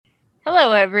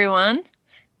Hello, everyone.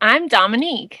 I'm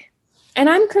Dominique. And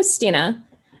I'm Christina,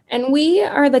 and we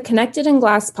are the Connected in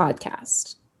Glass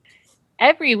podcast.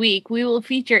 Every week, we will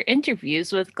feature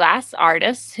interviews with glass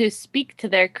artists who speak to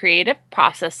their creative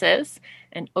processes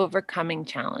and overcoming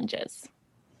challenges.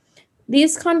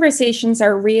 These conversations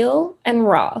are real and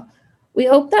raw. We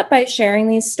hope that by sharing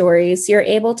these stories, you're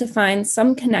able to find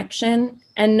some connection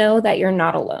and know that you're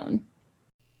not alone.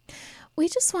 We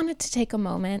just wanted to take a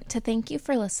moment to thank you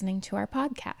for listening to our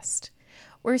podcast.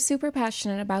 We're super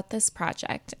passionate about this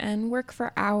project and work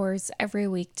for hours every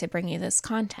week to bring you this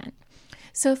content.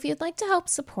 So if you'd like to help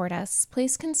support us,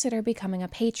 please consider becoming a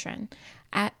patron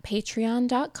at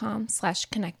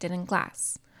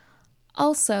patreon.com/connectedinglass.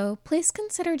 Also, please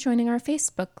consider joining our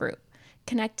Facebook group,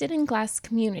 Connected in Glass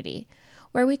Community,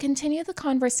 where we continue the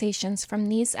conversations from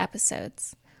these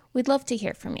episodes. We'd love to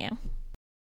hear from you.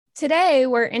 Today,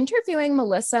 we're interviewing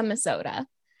Melissa Misota.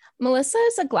 Melissa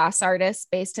is a glass artist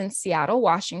based in Seattle,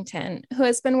 Washington, who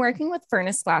has been working with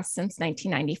furnace glass since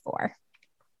 1994.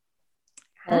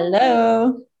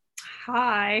 Hello.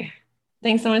 Hi.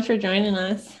 Thanks so much for joining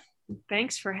us.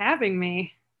 Thanks for having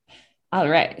me. All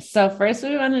right. So first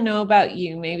we want to know about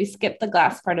you. Maybe skip the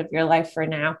glass part of your life for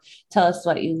now. Tell us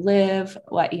what you live,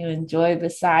 what you enjoy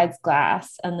besides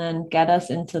glass, and then get us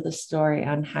into the story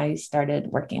on how you started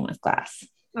working with glass.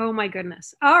 Oh my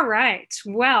goodness. All right.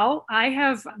 Well, I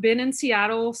have been in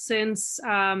Seattle since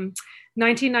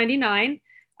 1999.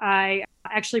 I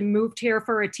actually moved here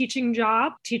for a teaching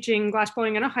job, teaching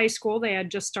glassblowing in a high school. They had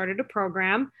just started a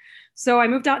program. So I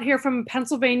moved out here from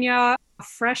Pennsylvania,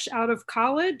 fresh out of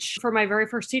college for my very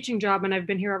first teaching job, and I've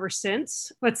been here ever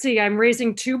since. Let's see, I'm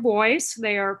raising two boys.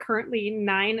 They are currently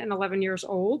 9 and 11 years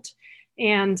old.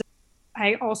 And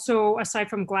I also, aside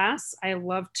from glass, I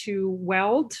love to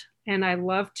weld and I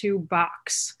love to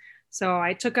box. So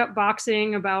I took up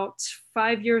boxing about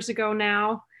 5 years ago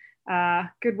now.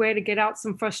 Good way to get out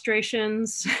some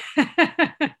frustrations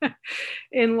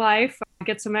in life,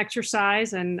 get some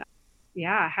exercise, and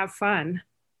have fun.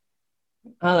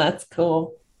 Oh, that's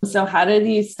cool. So how did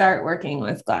you start working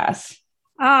with glass?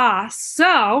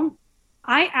 So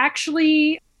I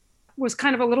actually was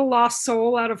kind of a little lost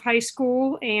soul out of high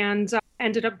school and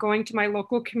ended up going to my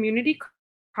local community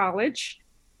college.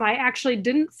 I actually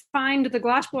didn't find the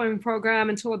glassblowing program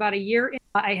until about a year in.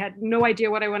 I had no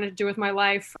idea what I wanted to do with my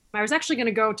life. I was actually going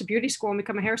to go to beauty school and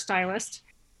become a hairstylist.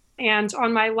 And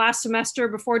on my last semester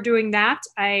before doing that,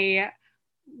 I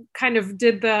kind of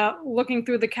did the looking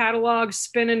through the catalog,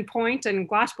 spin and point, and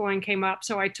glassblowing came up.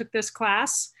 So I took this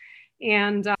class.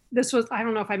 And this was, I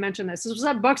don't know if I mentioned this was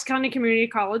at Bucks County Community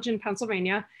College in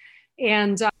Pennsylvania.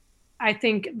 And I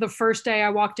think the first day I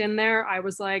walked in there, I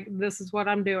was like, this is what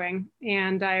I'm doing.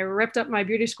 And I ripped up my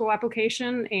beauty school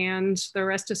application and the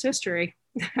rest is history.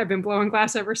 I've been blowing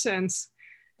glass ever since.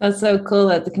 That's so cool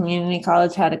that the community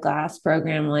college had a glass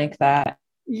program like that.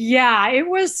 Yeah, it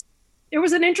was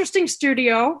an interesting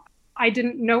studio. I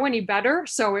didn't know any better,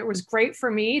 so it was great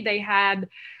for me. They had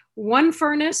one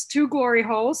furnace, 2 glory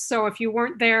holes. So if you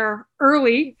weren't there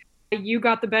early, you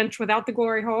got the bench without the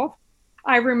glory hole.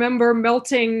 I remember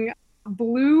melting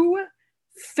blue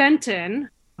Fenton.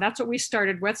 That's what we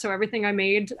started with. So everything I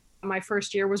made my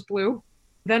first year was blue.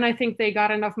 Then I think they got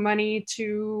enough money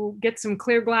to get some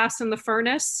clear glass in the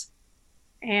furnace.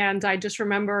 And I just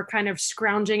remember kind of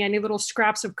scrounging any little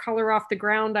scraps of color off the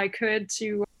ground I could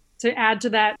to add to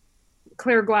that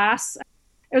clear glass.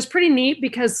 It was pretty neat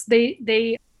because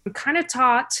they kind of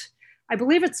taught, I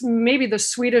believe it's maybe the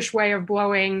Swedish way of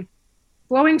blowing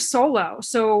solo.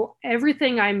 So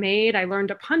everything I made, I learned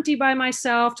to punty by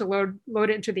myself, to load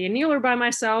it into the annealer by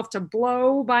myself, to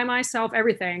blow by myself,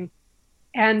 everything.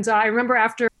 And I remember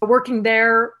after working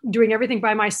there, doing everything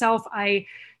by myself, I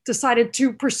decided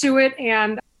to pursue it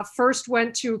and first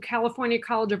went to California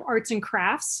College of Arts and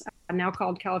Crafts, now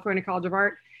called California College of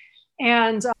Art.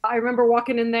 And I remember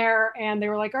walking in there and they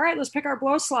were like, all right, let's pick our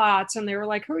blow slots. And they were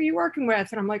like, who are you working with?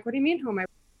 And I'm like, what do you mean, who am I?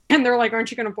 And they're like,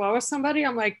 aren't you going to blow with somebody?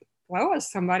 I'm like, blow with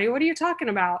somebody? What are you talking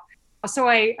about? So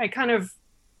I kind of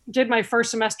did my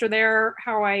first semester there,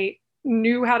 how I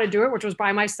knew how to do it, which was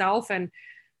by myself. And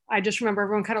I just remember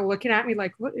everyone kind of looking at me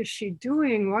like, what is she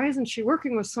doing? Why isn't she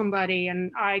working with somebody?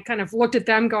 And I kind of looked at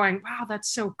them going, wow, that's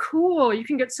so cool. You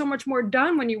can get so much more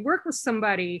done when you work with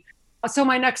somebody. So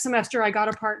my next semester, I got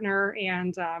a partner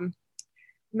and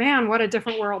man, what a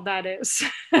different world that is.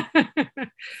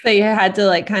 So you had to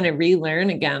like kind of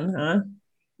relearn again, huh?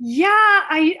 Yeah,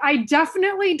 I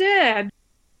definitely did,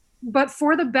 but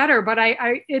for the better. But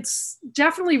it's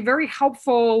definitely very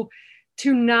helpful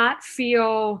to not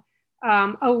feel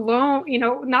alone,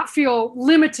 not feel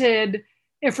limited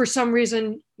if for some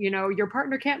reason, your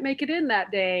partner can't make it in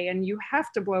that day and you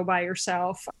have to blow by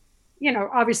yourself,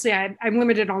 obviously I'm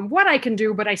limited on what I can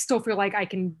do, but I still feel like I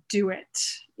can do it,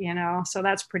 so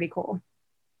that's pretty cool.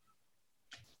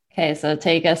 Okay, so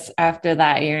take us after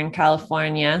that. You're in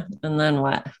California, and then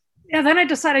what? Yeah, then I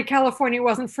decided California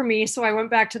wasn't for me, so I went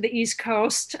back to the East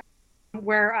Coast,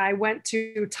 where I went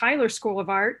to Tyler School of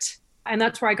Art, and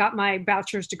that's where I got my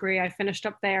bachelor's degree. I finished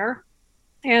up there.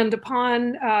 And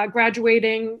upon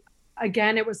graduating,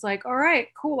 again, it was like, all right,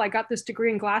 cool. I got this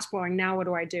degree in glassblowing. Now what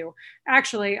do I do?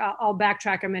 Actually, I'll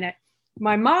backtrack a minute.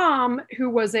 My mom, who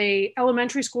was a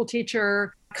elementary school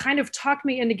teacher, kind of talked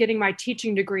me into getting my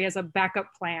teaching degree as a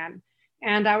backup plan.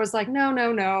 And I was like, no,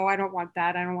 I don't want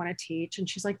that. I don't want to teach. And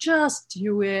she's like, just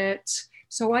do it.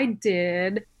 So I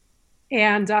did.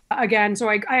 And again, so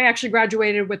I actually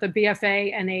graduated with a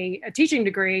BFA and a teaching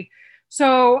degree.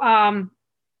 So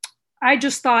I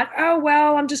just thought, oh,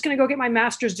 well, I'm just going to go get my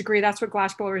master's degree. That's what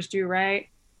glassblowers do, right?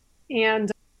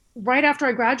 And right after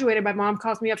I graduated, my mom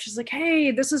calls me up. She's like,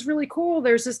 hey, this is really cool.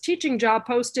 There's this teaching job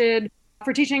posted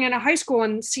for teaching in a high school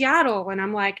in Seattle. And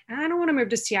I'm like, I don't want to move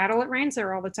to Seattle. It rains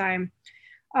there all the time.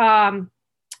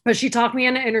 But she talked me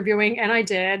into interviewing, and I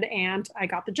did, and I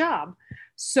got the job.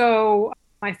 So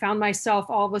I found myself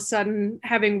all of a sudden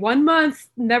having 1 month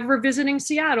never visiting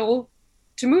Seattle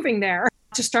to moving there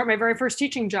to start my very first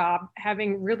teaching job,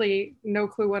 having really no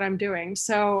clue what I'm doing.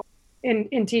 So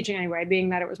in teaching anyway, being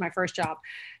that it was my first job.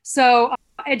 So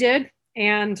I did.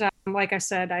 And like I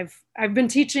said, I've been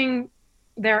teaching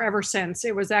there ever since.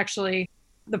 It was actually,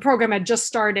 the program had just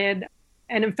started.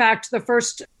 And in fact, the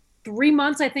first 3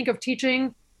 months, I think, of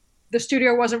teaching, the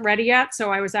studio wasn't ready yet. So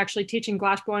I was actually teaching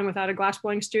glassblowing without a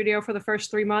glassblowing studio for the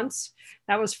first 3 months.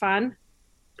 That was fun.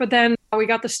 But then we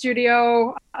got the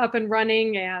studio up and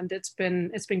running, and it's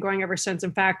been going ever since.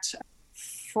 In fact,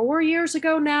 4 years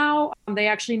ago now, they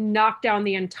actually knocked down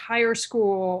the entire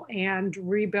school and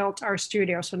rebuilt our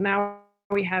studio. So now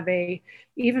we have a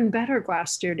even better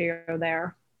glass studio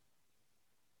there.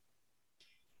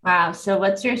 Wow. So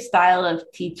what's your style of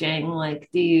teaching? Like,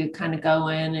 do you kind of go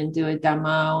in and do a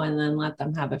demo and then let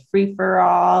them have a free for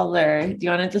all? Or do you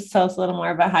want to just tell us a little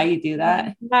more about how you do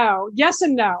that? No, yes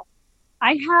and no.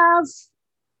 I have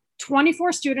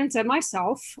 24 students and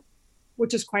myself,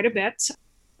 which is quite a bit.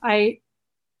 I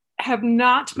have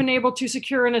not been able to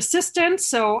secure an assistant.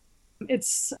 So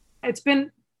it's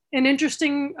been an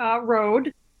interesting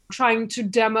road trying to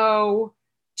demo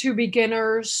to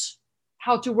beginners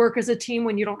how to work as a team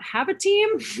when you don't have a team,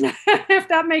 if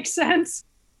that makes sense.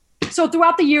 So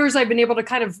throughout the years, I've been able to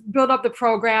kind of build up the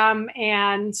program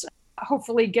and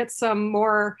hopefully get some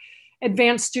more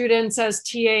advanced students as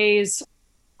TAs.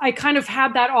 I kind of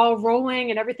had that all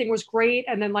rolling and everything was great.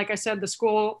 And then, like I said, the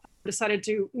school decided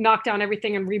to knock down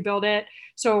everything and rebuild it.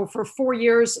 So for 4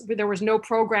 years, there was no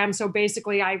program. So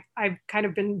basically, I've kind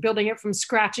of been building it from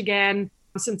scratch again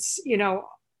since,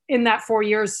 in that 4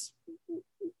 years,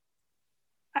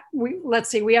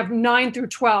 we have 9 through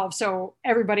 12. So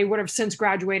everybody would have since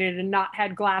graduated and not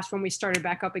had glass when we started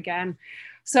back up again.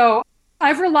 So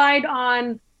I've relied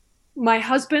on my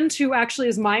husband, who actually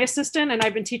is my assistant, and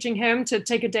I've been teaching him to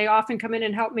take a day off and come in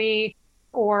and help me,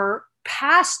 or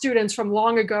past students from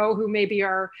long ago who maybe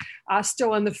are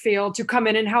still in the field to come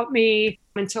in and help me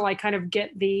until I kind of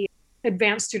get the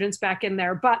advanced students back in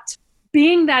there. But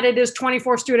being that it is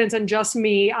 24 students and just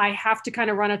me, I have to kind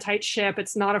of run a tight ship.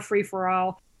 It's not a free for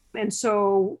all. And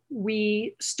so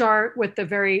we start with the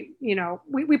very,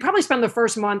 we probably spend the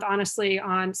first month, honestly,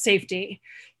 on safety,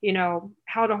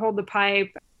 how to hold the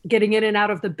pipe, getting in and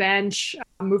out of the bench,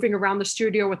 moving around the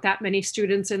studio with that many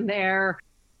students in there.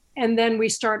 And then we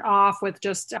start off with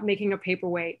just making a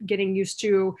paperweight, getting used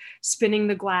to spinning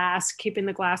the glass, keeping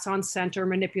the glass on center,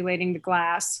 manipulating the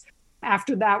glass.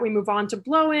 After that, we move on to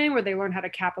blowing, where they learn how to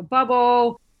cap a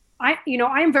bubble. I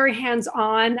am very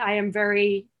hands-on. I am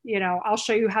very, I'll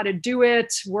show you how to do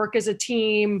it, work as a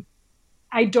team.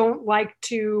 I don't like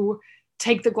to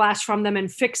take the glass from them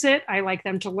and fix it. I like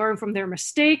them to learn from their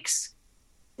mistakes.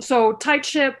 So tight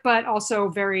ship, but also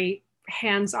very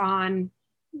hands-on.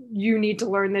 You need to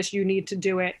learn this, you need to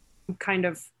do it kind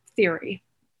of theory.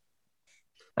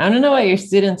 I want to know what your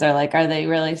students are like. Are they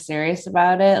really serious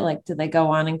about it? Like, do they go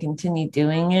on and continue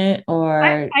doing it? Or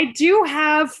I do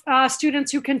have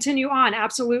students who continue on.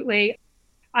 Absolutely.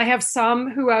 I have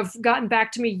some who have gotten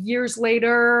back to me years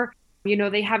later.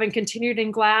 They haven't continued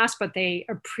in glass, but they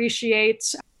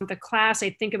appreciate the class.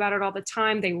 They think about it all the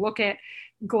time. They look at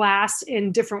glass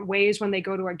in different ways when they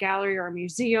go to a gallery or a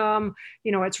museum.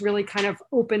 It's really kind of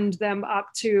opened them up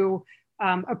to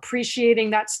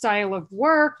appreciating that style of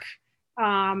work.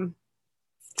 And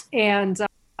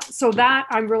So that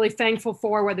I'm really thankful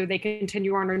for, whether they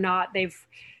continue on or not.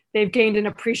 They've gained an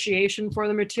appreciation for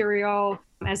the material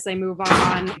as they move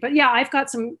on. But yeah, I've got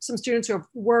some students who have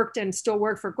worked and still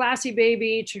work for Glassy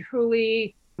Baby,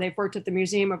 Chihuly. They've worked at the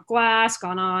Museum of Glass,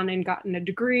 gone on and gotten a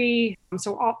degree.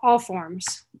 So all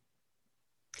forms.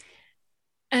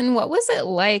 And what was it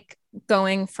like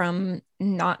going from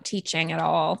not teaching at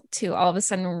all to all of a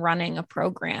sudden running a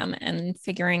program and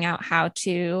figuring out how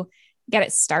to get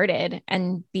it started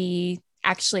and be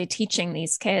actually teaching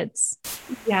these kids?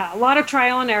 Yeah, a lot of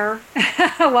trial and error,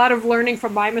 a lot of learning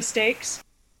from my mistakes.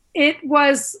 It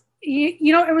was,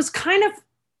 it was kind of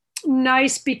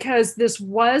nice because this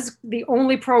was the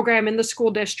only program in the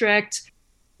school district.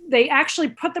 They actually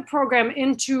put the program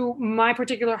into my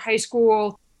particular high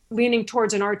school, leaning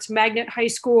towards an arts magnet high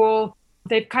school.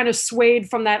 They've kind of swayed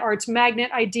from that arts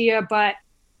magnet idea, but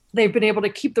they've been able to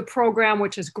keep the program,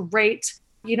 which is great.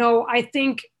 I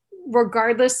think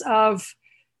regardless of,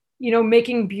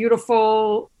 making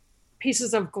beautiful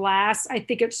pieces of glass, I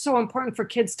think it's so important for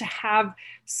kids to have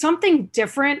something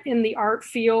different in the art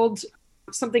field,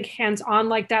 something hands-on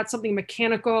like that, something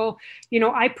mechanical.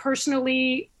 I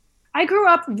grew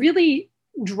up really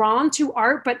drawn to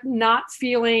art, but not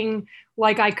feeling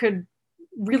like I could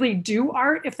really do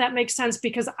art, if that makes sense,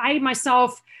 because I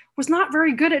myself was not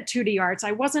very good at 2D arts.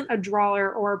 I wasn't a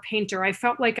drawer or a painter. I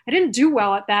felt like I didn't do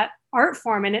well at that art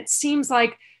form. And it seems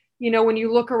like, when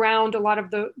you look around a lot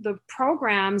of the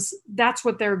programs, that's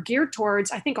what they're geared towards.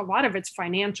 I think a lot of it's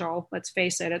financial. Let's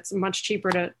face it. It's much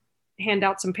cheaper to hand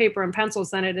out some paper and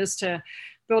pencils than it is to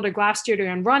build a glass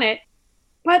studio and run it.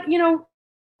 But,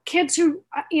 kids who,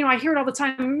 I hear it all the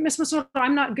time, Miss Missoda,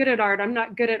 I'm not good at art. I'm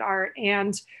not good at art.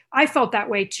 And I felt that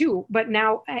way too. But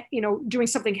now, doing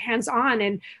something hands-on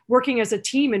and working as a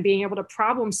team and being able to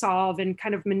problem solve and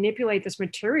kind of manipulate this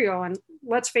material. And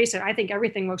let's face it, I think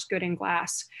everything looks good in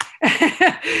glass.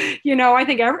 I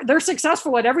think they're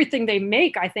successful at everything they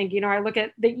make. I think, I look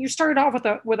at that. You started off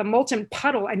with a molten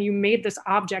puddle and you made this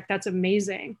object. That's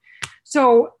amazing.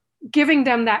 So giving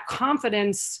them that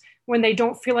confidence when they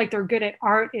don't feel like they're good at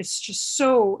art is just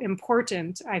so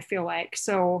important, I feel like.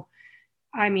 So,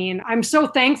 I'm so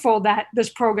thankful that this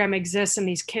program exists and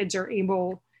these kids are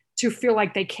able to feel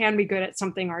like they can be good at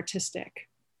something artistic.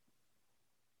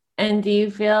 And do you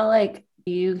feel like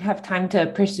you have time to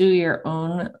pursue your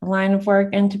own line of work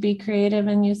and to be creative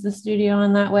and use the studio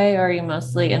in that way? Or are you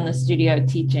mostly in the studio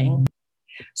teaching?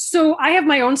 So I have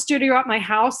my own studio at my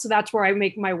house. So that's where I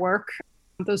make my work.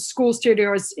 The school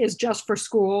studio is just for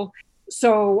school.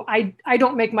 So I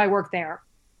don't make my work there.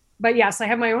 But yes, I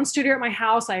have my own studio at my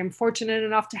house. I am fortunate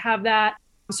enough to have that.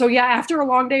 So yeah, after a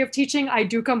long day of teaching, I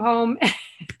do come home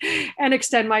and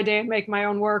extend my day and make my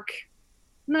own work.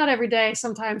 Not every day.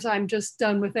 Sometimes I'm just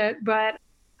done with it, but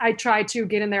I try to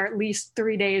get in there at least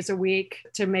 3 days a week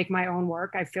to make my own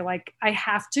work. I feel like I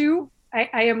have to.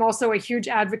 I am also a huge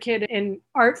advocate in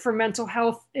art for mental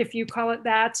health, if you call it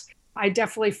that. I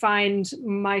definitely find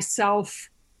myself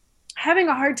having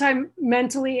a hard time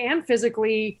mentally and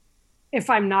physically if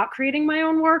I'm not creating my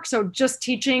own work. So just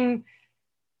teaching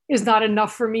is not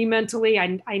enough for me mentally.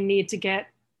 I need to get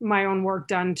my own work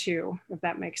done too, if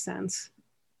that makes sense.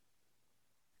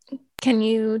 Can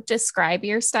you describe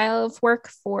your style of work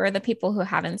for the people who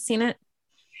haven't seen it?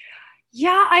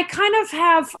 Yeah, I kind of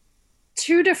have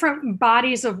two different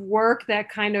bodies of work that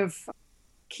kind of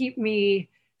keep me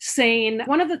sane.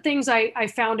 One of the things I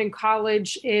found in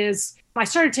college is I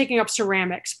started taking up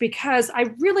ceramics because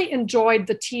I really enjoyed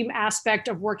the team aspect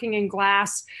of working in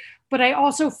glass, but I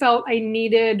also felt I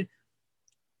needed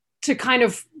to kind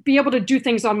of be able to do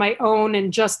things on my own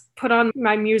and just put on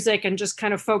my music and just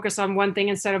kind of focus on one thing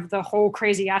instead of the whole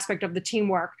crazy aspect of the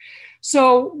teamwork.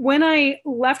 So when I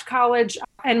left college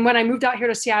and when I moved out here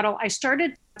to Seattle, I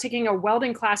started taking a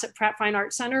welding class at Pratt Fine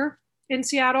Art Center in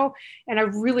Seattle. And I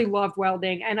really loved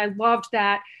welding. And I loved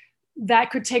that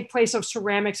could take place of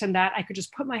ceramics and that I could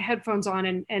just put my headphones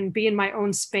on and be in my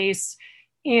own space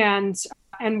and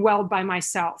weld by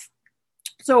myself.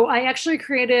 So I actually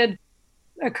created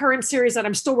a current series that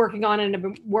I'm still working on and have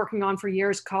been working on for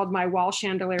years called my Wall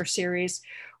Chandelier series,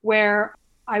 where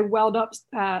I weld up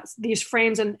these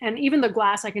frames and even the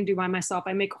glass I can do by myself.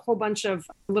 I make a whole bunch of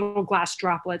little glass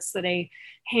droplets that I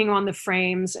hang on the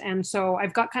frames. And so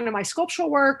I've got kind of my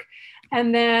sculptural work.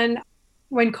 And then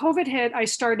when COVID hit, I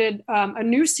started a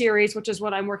new series, which is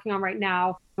what I'm working on right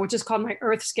now, which is called my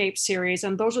Earthscape series.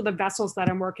 And those are the vessels that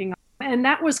I'm working on. And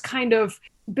that was kind of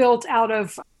built out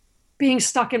of being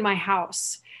stuck in my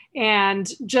house and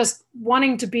just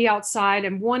wanting to be outside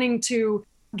and wanting to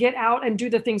get out and do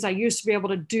the things I used to be able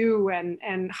to do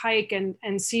and hike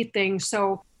and see things.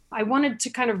 So I wanted to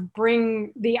kind of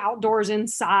bring the outdoors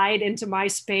inside into my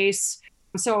space.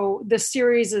 So this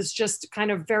series is just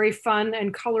kind of very fun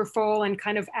and colorful and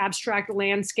kind of abstract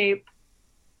landscape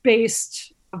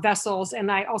based vessels.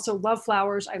 And I also love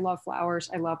flowers. I love flowers.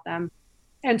 I love them.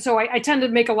 And so I tend to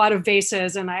make a lot of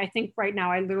vases. And I think right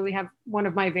now I literally have one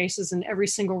of my vases in every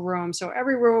single room. So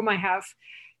every room I have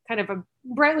kind of a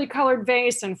brightly colored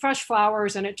vase and fresh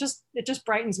flowers, and it just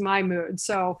brightens my mood.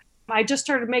 So I just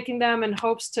started making them in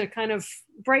hopes to kind of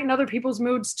brighten other people's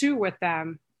moods too with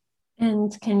them.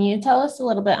 And can you tell us a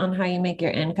little bit on how you make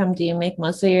your income? Do you make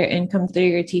most of your income through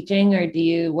your teaching, or do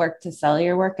you work to sell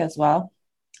your work as well?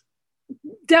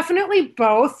 Definitely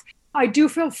both. I do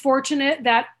feel fortunate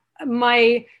that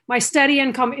my steady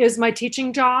income is my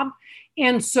teaching job.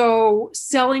 And so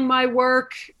selling my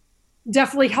work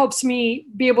definitely helps me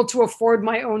be able to afford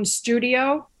my own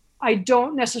studio. I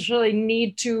don't necessarily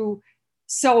need to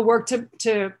sell work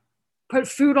to put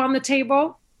food on the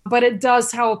table, but it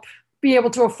does help be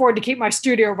able to afford to keep my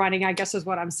studio running, I guess is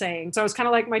what I'm saying. So it's kind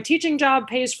of like my teaching job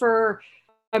pays for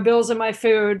my bills and my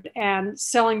food, and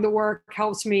selling the work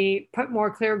helps me put more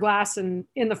clear glass in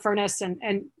the furnace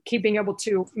and keep being able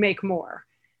to make more.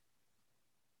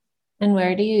 And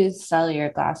where do you sell your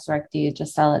glass work? Do you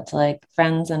just sell it to like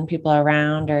friends and people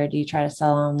around, or do you try to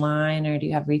sell online, or do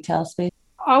you have retail space?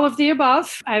 All of the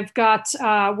above. I've got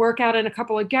work out in a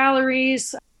couple of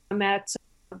galleries. I'm at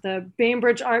the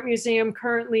Bainbridge Art Museum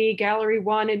currently, Gallery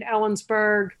 1 in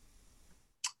Ellensburg,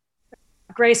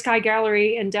 Gray Sky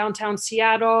Gallery in downtown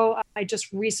Seattle. I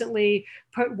just recently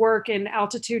put work in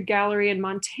Altitude Gallery in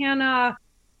Montana.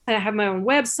 I have my own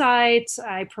website.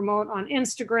 I promote on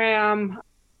Instagram.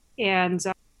 And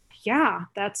yeah,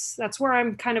 that's where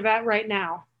I'm kind of at right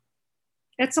now.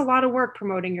 It's a lot of work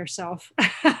promoting yourself.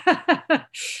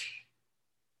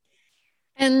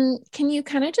 And can you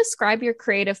kind of describe your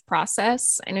creative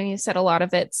process? I know you said a lot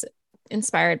of it's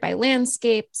inspired by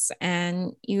landscapes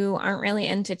and you aren't really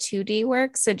into 2D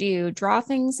work. So do you draw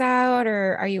things out,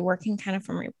 or are you working kind of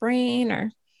from your brain,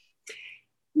 or?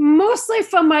 Mostly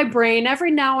from my brain.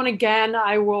 Every now and again,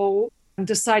 I will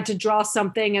decide to draw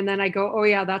something and then I go, oh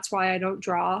yeah, that's why I don't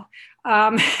draw.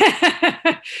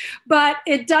 But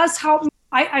it does help.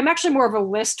 I'm actually more of a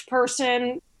list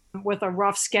person with a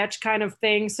rough sketch kind of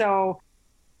thing. So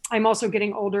I'm also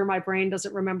getting older. My brain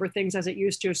doesn't remember things as it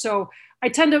used to. So I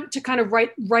tend to kind of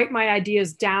write my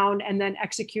ideas down and then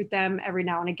execute them every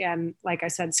now and again, like I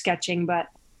said, sketching. But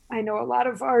I know a lot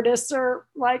of artists are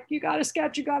like, you got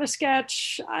to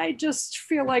sketch. I just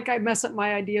feel like I mess up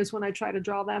my ideas when I try to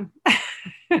draw them.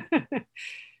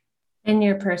 In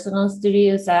your personal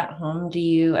studios at home, do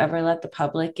you ever let the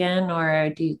public in,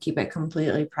 or do you keep it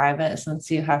completely private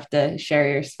since you have to share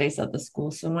your space at the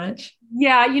school so much?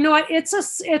 Yeah, you know what? It's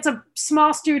a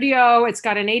small studio. It's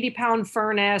got an 80-pound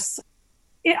furnace.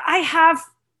 I have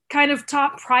kind of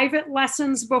taught private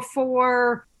lessons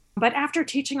before, but after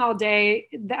teaching all day,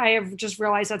 I have just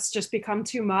realized that's just become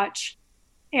too much.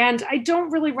 And I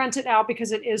don't really rent it out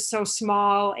because it is so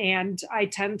small, and I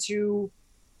tend to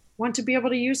want to be able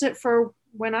to use it for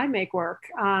when I make work.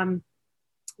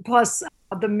 Plus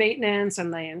the maintenance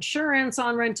and the insurance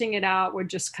on renting it out would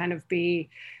just kind of be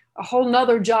a whole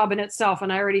nother job in itself.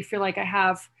 And I already feel like I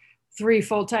have 3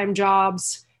 full-time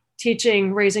jobs,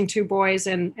 teaching, raising 2 boys,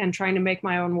 and trying to make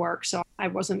my own work. So I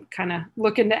wasn't kind of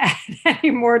looking to add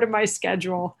any more to my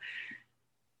schedule.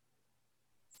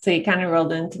 So you kind of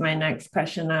rolled into my next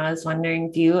question. I was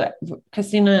wondering,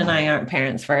 Christina and I aren't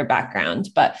parents for our background,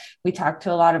 but we talk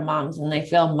to a lot of moms and they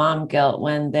feel mom guilt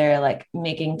when they're like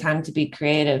making time to be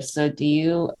creative. So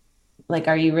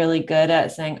are you really good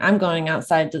at saying, I'm going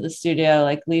outside to the studio,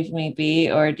 like leave me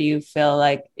be? Or do you feel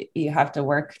like you have to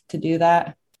work to do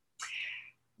that?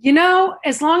 You know,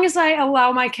 as long as I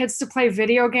allow my kids to play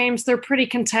video games, they're pretty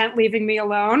content leaving me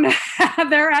alone.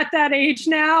 They're at that age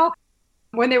now.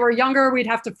 When they were younger, we'd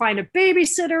have to find a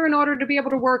babysitter in order to be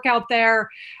able to work out there.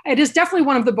 It is definitely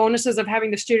one of the bonuses of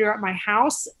having the studio at my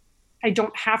house. I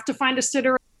don't have to find a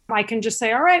sitter. I can just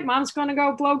say, all right, mom's going to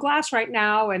go blow glass right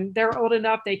now. And they're old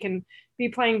enough, they can be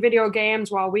playing video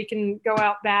games while we can go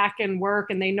out back and work,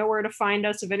 and they know where to find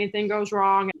us if anything goes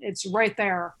wrong. It's right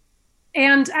there.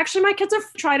 And actually, my kids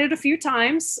have tried it a few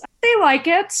times. They like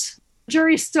it.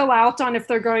 Jury's still out on if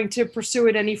they're going to pursue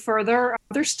it any further.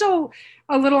 They're still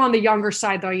a little on the younger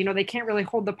side, though. You know, they can't really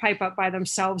hold the pipe up by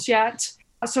themselves yet.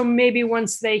 So maybe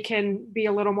once they can be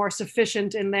a little more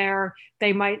sufficient in there,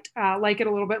 they might like it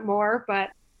a little bit more.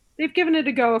 But they've given it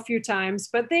a go a few times.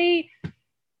 But they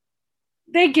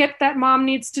get that mom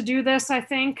needs to do this, I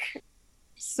think.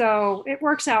 So it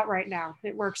works out right now.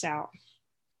 It works out.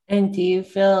 And do you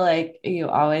feel like you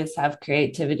always have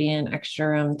creativity and extra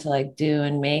room to like do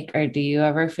and make, or do you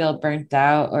ever feel burnt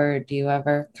out, or do you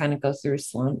ever kind of go through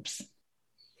slumps?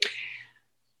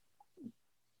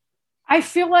 I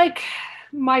feel like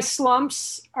my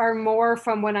slumps are more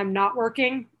from when I'm not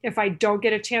working. If I don't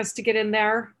get a chance to get in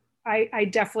there, I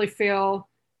definitely feel,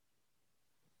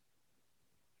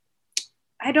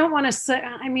 I don't want to say,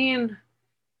 I mean,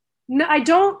 no,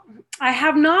 I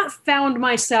have not found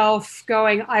myself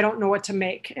going, I don't know what to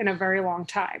make in a very long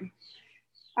time,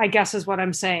 I guess is what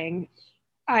I'm saying.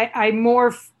 I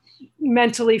more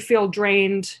mentally feel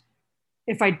drained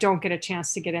if I don't get a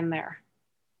chance to get in there,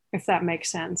 if that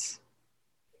makes sense.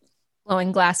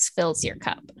 Blowing glass fills your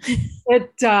cup.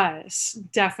 It does,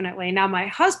 definitely. Now, my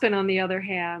husband, on the other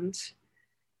hand,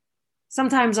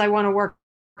 sometimes I want to work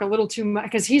a little too much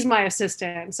because he's my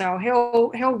assistant. So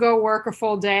he'll go work a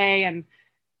full day and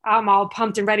I'm all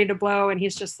pumped and ready to blow. And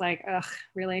he's just like, ugh,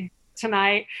 really?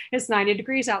 Tonight it's 90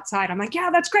 degrees outside. I'm like, yeah,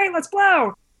 that's great. Let's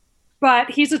blow.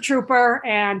 But he's a trooper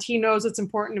and he knows it's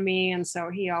important to me. And so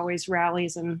he always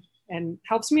rallies and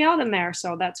helps me out in there.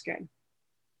 So that's good.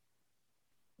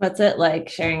 What's it like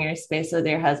sharing your space with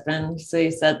your husband? So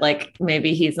you said like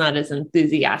maybe he's not as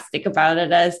enthusiastic about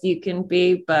it as you can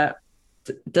be, but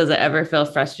does it ever feel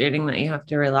frustrating that you have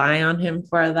to rely on him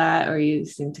for that, or you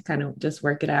seem to kind of just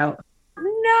work it out?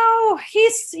 No,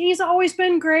 he's always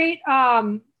been great.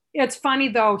 It's funny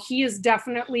though, he is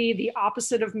definitely the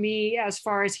opposite of me as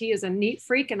far as he is a neat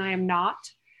freak and I am not.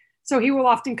 So he will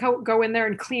often go in there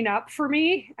and clean up for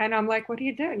me. And I'm like, what are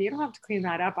you doing? You don't have to clean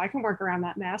that up. I can work around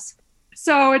that mess.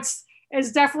 So it's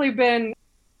definitely been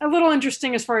a little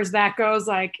interesting as far as that goes.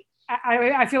 Like,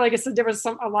 I feel like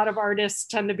a lot of artists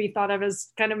tend to be thought of as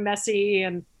kind of messy,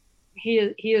 and he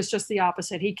is just the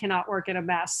opposite. He cannot work in a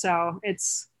mess. So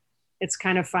it's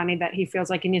kind of funny that he feels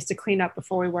like he needs to clean up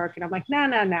before we work. And I'm like,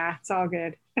 nah, it's all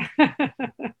good.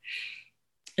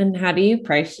 And how do you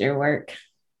price your work?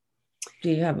 Do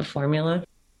you have a formula?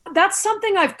 That's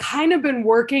something I've kind of been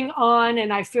working on,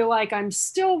 and I feel like I'm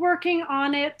still working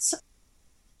on it,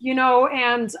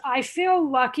 and I feel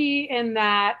lucky in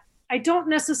that I don't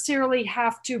necessarily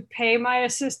have to pay my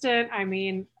assistant. I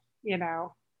mean, being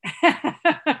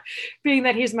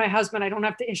that he's my husband, I don't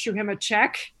have to issue him a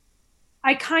check.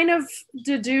 I kind of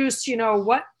deduce,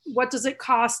 what does it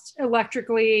cost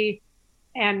electrically?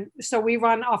 And so we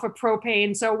run off of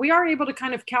propane. So we are able to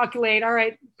kind of calculate, all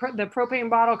right, the propane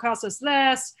bottle costs us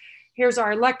this. Here's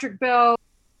our electric bill.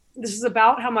 This is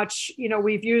about how much,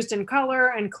 we've used in color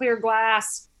and clear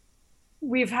glass.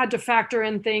 We've had to factor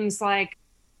in things like,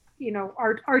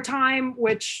 our time,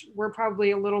 which we're probably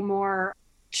a little more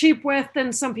cheap with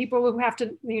than some people who have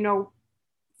to,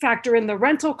 factor in the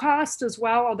rental cost as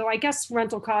well. Although I guess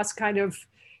rental cost kind of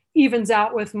evens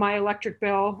out with my electric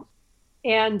bill.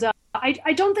 And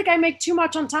I don't think I make too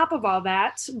much on top of all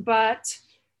that. But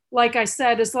like I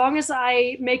said, as long as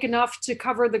I make enough to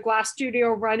cover the glass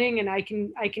studio running and I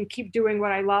can keep doing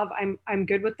what I love, I'm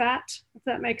good with that, if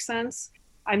that makes sense.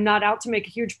 I'm not out to make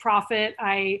a huge profit.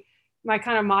 My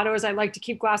kind of motto is I like to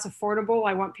keep glass affordable.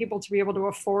 I want people to be able to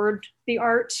afford the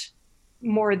art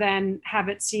more than have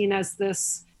it seen as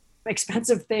this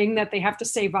expensive thing that they have to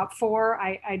save up for.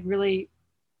 I'd really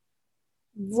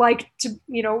like to,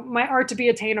 my art to be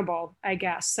attainable, I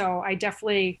guess. So I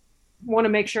definitely want to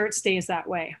make sure it stays that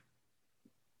way.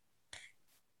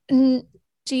 Do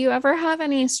you ever have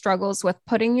any struggles with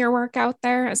putting your work out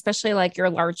there, especially like your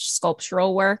large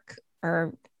sculptural work?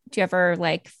 Or do you ever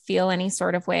like feel any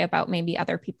sort of way about maybe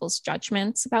other people's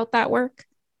judgments about that work?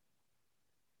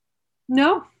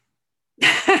 No.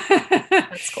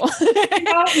 That's cool.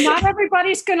 Not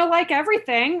everybody's going to like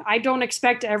everything. I don't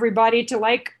expect everybody to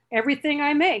like everything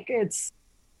I make.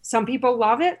 Some people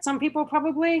love it. Some people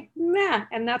probably meh,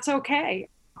 and that's okay.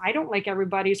 I don't like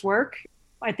everybody's work.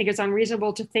 I think it's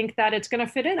unreasonable to think that it's going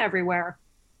to fit in everywhere.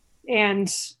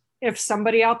 And if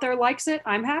somebody out there likes it,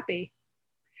 I'm happy.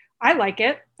 I like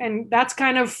it. And that's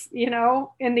kind of,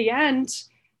 in the end,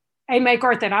 I make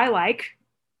art that I like.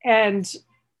 And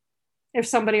if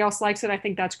somebody else likes it, I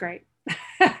think that's great.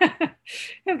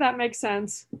 If that makes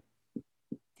sense.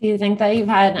 Do you think that you've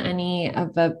had any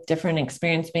of a different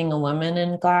experience being a woman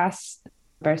in glass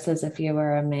versus if you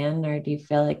were a man, or do you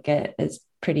feel like it is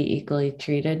pretty equally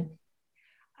treated?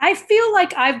 I feel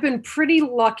like I've been pretty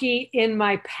lucky in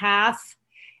my path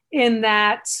in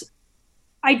that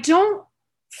I don't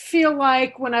feel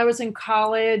like when I was in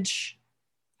college,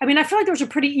 I feel like there was a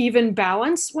pretty even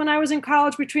balance when I was in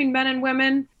college between men and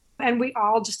women, and we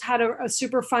all just had a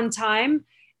super fun time.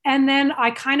 And then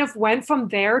I kind of went from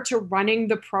there to running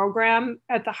the program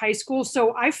at the high school.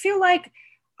 So I feel like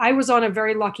I was on a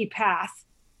very lucky path.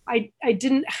 I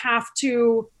didn't have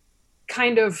to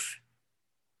kind of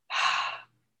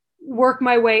work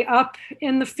my way up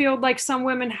in the field like some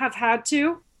women have had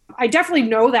to. I definitely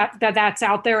know that that's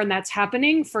out there and that's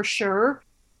happening for sure.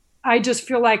 I just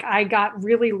feel like I got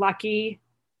really lucky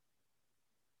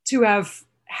to have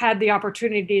had the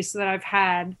opportunities that I've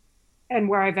had and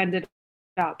where I've ended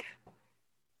up.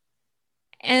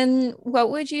 And what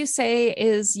would you say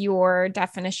is your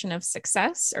definition of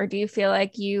success? Or do you feel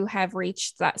like you have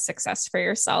reached that success for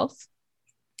yourself?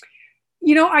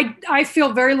 I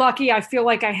feel very lucky. I feel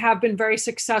like I have been very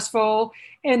successful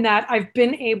in that I've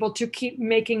been able to keep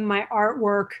making my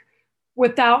artwork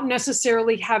without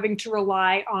necessarily having to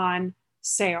rely on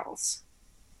sales.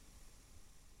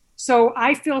 So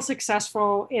I feel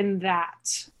successful in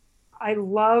that. I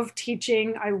love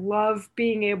teaching. I love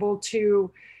being able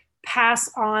to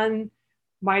pass on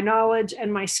my knowledge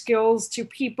and my skills to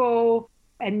people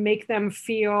and make them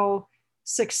feel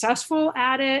successful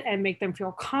at it and make them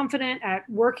feel confident at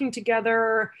working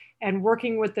together and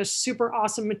working with this super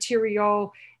awesome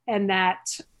material, and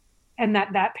that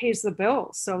pays the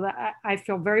bills. So that I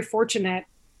feel very fortunate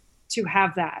to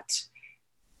have that.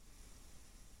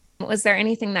 Was there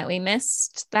anything that we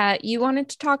missed that you wanted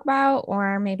to talk about,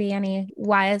 or maybe any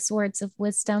wise words of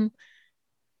wisdom?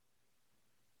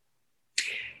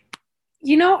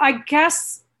 I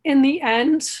guess in the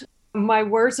end, my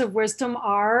words of wisdom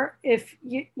are, if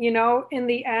in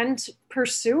the end,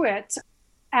 pursue it.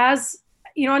 As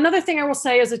another thing I will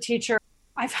say as a teacher,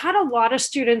 I've had a lot of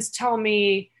students tell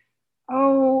me,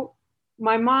 oh,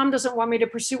 my mom doesn't want me to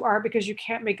pursue art because you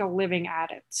can't make a living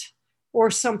at it,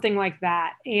 or something like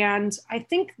that. And I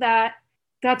think that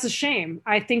that's a shame.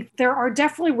 I think there are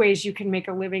definitely ways you can make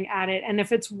a living at it. And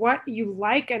if it's what you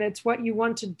like and it's what you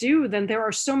want to do, then there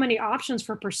are so many options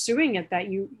for pursuing it that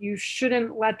you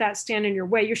shouldn't let that stand in your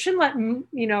way. You shouldn't let,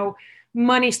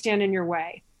 money stand in your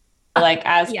way. Like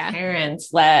as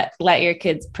parents, let your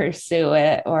kids pursue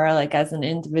it, or like as an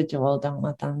individual,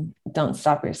 don't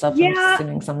stop yourself from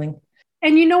pursuing something.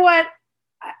 And you know what?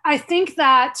 I think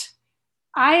that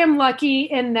I am lucky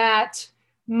in that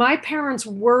my parents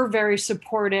were very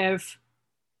supportive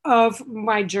of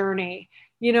my journey.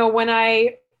 So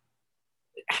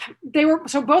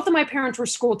both of my parents were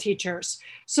school teachers.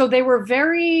 So they were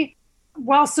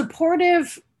while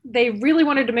supportive, they really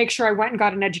wanted to make sure I went and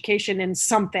got an education in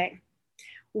something.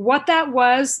 What that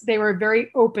was, they were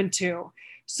very open to.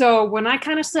 So when I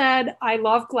kind of said, I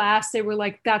love glass, they were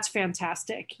like, that's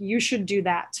fantastic. You should do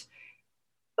that.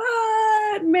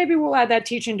 But maybe we'll add that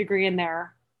teaching degree in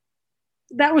there.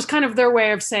 That was kind of their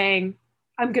way of saying,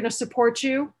 I'm going to support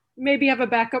you, maybe have a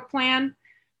backup plan,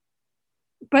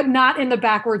 but not in the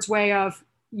backwards way of,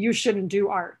 you shouldn't do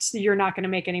art. You're not going to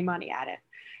make any money at it.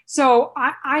 So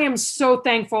I am so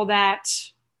thankful that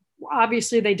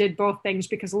obviously they did both things,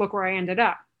 because look where I ended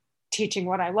up, teaching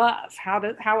what I love.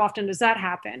 How often does that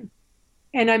happen?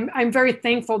 And I'm very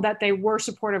thankful that they were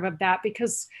supportive of that,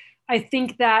 because I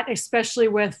think that especially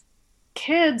with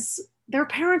kids, their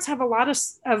parents have a lot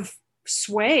of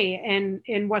sway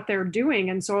in what they're doing.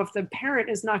 And so if the parent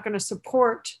is not going to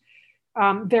support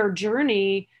their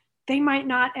journey, they might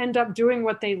not end up doing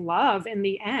what they love in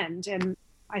the end. And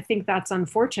I think that's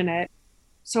unfortunate.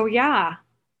 So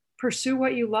pursue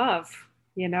what you love,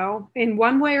 in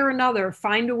one way or another,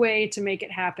 find a way to make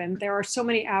it happen. There are so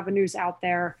many avenues out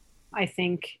there, I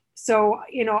think. So,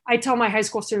 I tell my high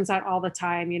school students that all the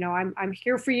time. I'm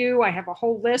here for you. I have a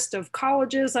whole list of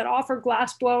colleges that offer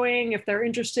glass blowing if they're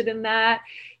interested in that.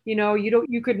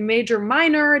 You could major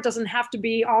minor. It doesn't have to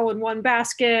be all in one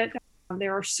basket.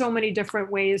 There are so many different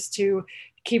ways to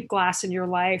keep glass in your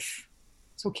life.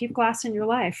 So keep glass in your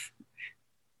life.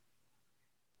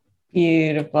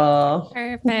 Beautiful.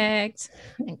 Perfect.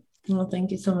 Well, thank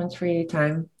you so much for your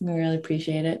time. We really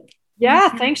appreciate it. Yeah,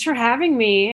 thanks for having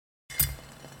me.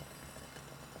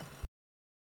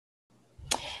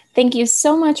 Thank you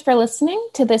so much for listening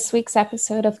to this week's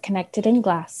episode of Connected in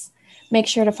Glass. Make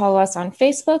sure to follow us on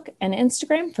Facebook and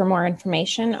Instagram for more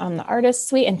information on the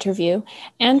artists we interview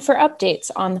and for updates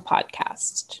on the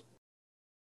podcast.